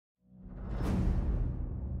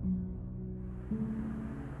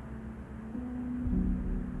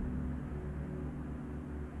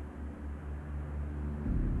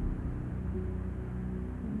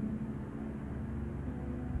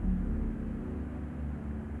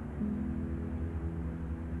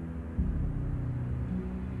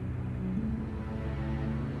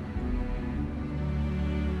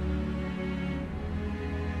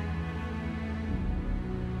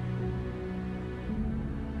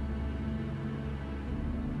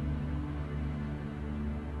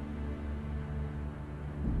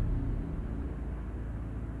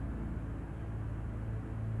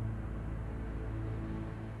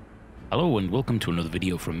Hello and welcome to another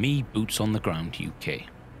video from me, Boots on the Ground UK.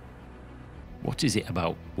 What is it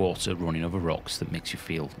about water running over rocks that makes you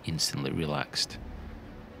feel instantly relaxed?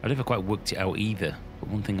 I never quite worked it out either, but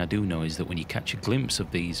one thing I do know is that when you catch a glimpse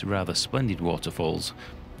of these rather splendid waterfalls,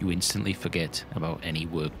 you instantly forget about any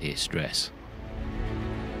workday stress.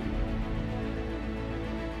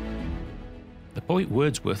 The poet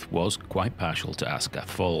Wordsworth was quite partial to Aysgarth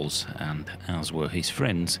Falls, and as were his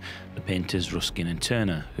friends, the painters Ruskin and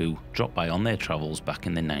Turner, who dropped by on their travels back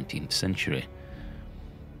in the 19th century.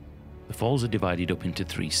 The falls are divided up into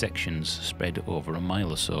three sections, spread over a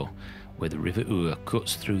mile or so, where the River Ure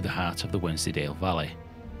cuts through the heart of the Wensleydale Valley.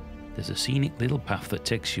 There's a scenic little path that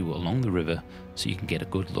takes you along the river so you can get a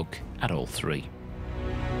good look at all three.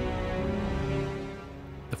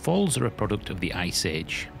 The falls are a product of the Ice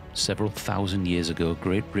Age. Several thousand years ago,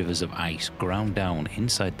 great rivers of ice ground down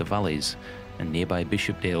inside the valleys, and nearby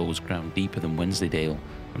Bishopdale was ground deeper than Wensleydale,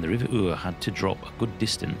 and the River Ure had to drop a good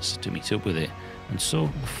distance to meet up with it, and so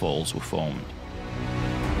the falls were formed.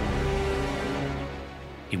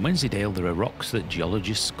 In Wensleydale there are rocks that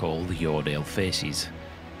geologists call the Yoredale faces.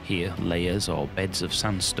 Here, layers or beds of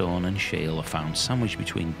sandstone and shale are found sandwiched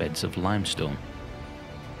between beds of limestone.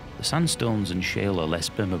 The sandstones and shale are less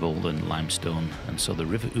permeable than limestone, and so the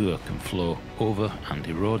River Ure can flow over and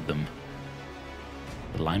erode them.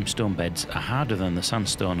 The limestone beds are harder than the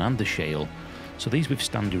sandstone and the shale, so these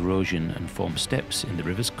withstand erosion and form steps in the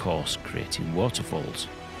river's course, creating waterfalls.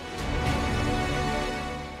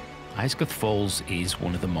 Aysgarth Falls is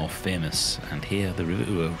one of the more famous, and here the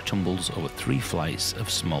River Ure tumbles over 3 flights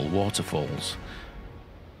of small waterfalls.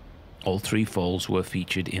 All 3 falls were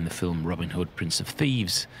featured in the film Robin Hood, Prince of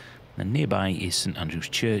Thieves, and nearby is St Andrew's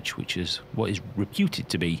Church, which is what is reputed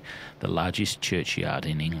to be the largest churchyard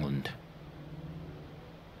in England.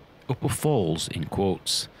 Upper Falls, in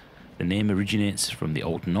quotes, the name originates from the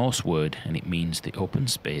Old Norse word and it means the open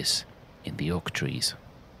space in the oak trees.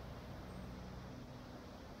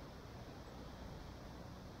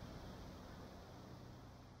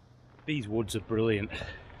 These woods are brilliant.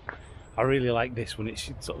 I really like this when it's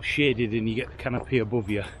sort of shaded and you get the canopy above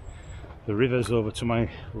you. The river's over to my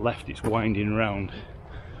left, it's winding round.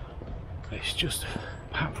 It's just,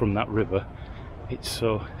 apart from that river, it's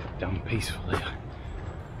so damn peaceful here.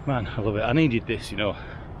 Man, I love it. I needed this, you know.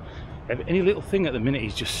 Any little thing at the minute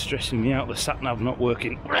is just stressing me out. The sat-nav not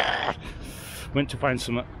working. Went to find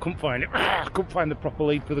some, couldn't find it. Couldn't find the proper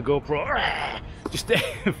lead for the GoPro. Just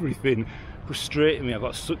everything frustrating me. I've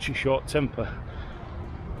got such a short temper.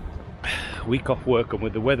 Week off work, and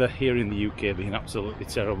with the weather here in the UK being absolutely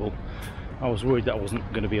terrible, I was worried that I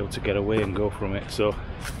wasn't going to be able to get away and go from it. So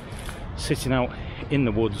sitting out in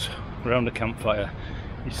the woods around a campfire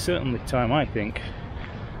is certainly time, I think,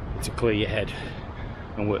 to clear your head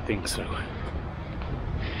and work things through.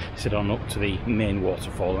 Sit on up to the main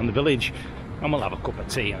waterfall in the village and we'll have a cup of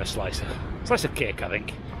tea and a slice of cake, I think.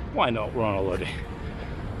 Why not? We're on holiday.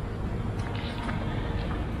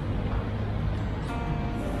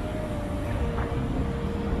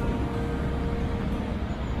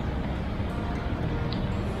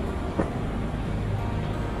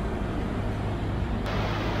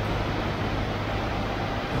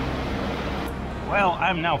 Well,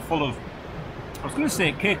 I'm now full of, I was going to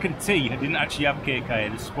say cake and tea. I didn't actually have cake, I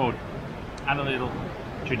had a spud and a little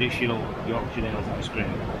traditional Yorkshire Dales ice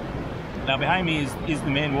cream. Now behind me is the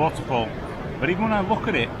main waterfall, but even when I look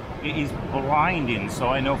at it, it is blinding, so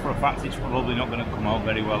I know for a fact it's probably not going to come out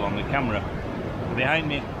very well on the camera. But behind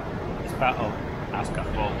me is part of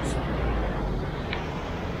Aysgarth Falls.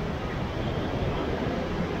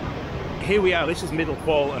 Here we are, this is Middle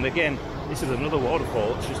Fall, and again, this is another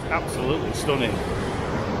waterfall. It's just absolutely stunning.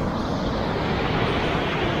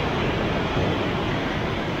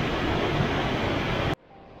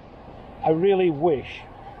 I really wish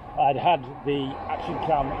I'd had the action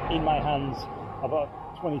cam in my hands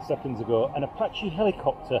about 20 seconds ago. An Apache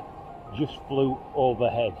helicopter just flew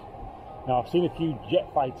overhead. Now I've seen a few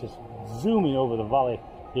jet fighters zooming over the valley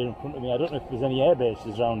here in front of me. I don't know if there's any air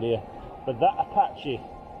bases around here, but that Apache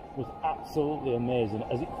was absolutely amazing.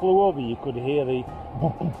 As it flew over, you could hear the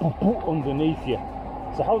boop, boop, boop, boop underneath you.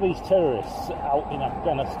 So how these terrorists out in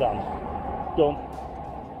Afghanistan don't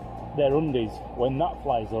their undies when that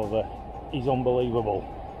flies over is unbelievable.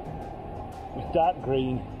 It's dark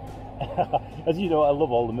green. As you know, I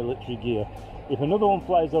love all the military gear. If another one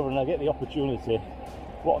flies over and I get the opportunity,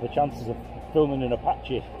 what are the chances of filming an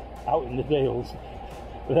Apache out in the Dales?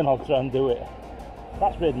 But then I'll try and do it.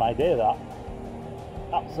 That's made my day, that.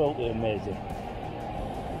 Absolutely amazing.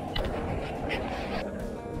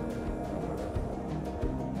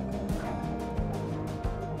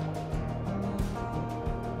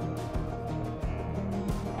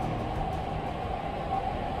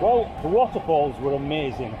 Well, the waterfalls were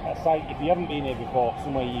amazing. That's like, if you haven't been here before,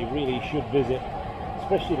 somewhere you really should visit.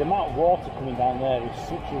 Especially the amount of water coming down there is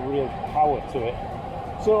such a real power to it.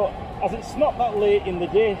 So, as it's not that late in the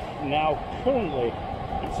day now, currently,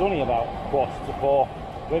 it's only about 3:45.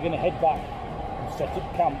 We're going to head back and set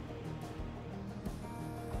up camp.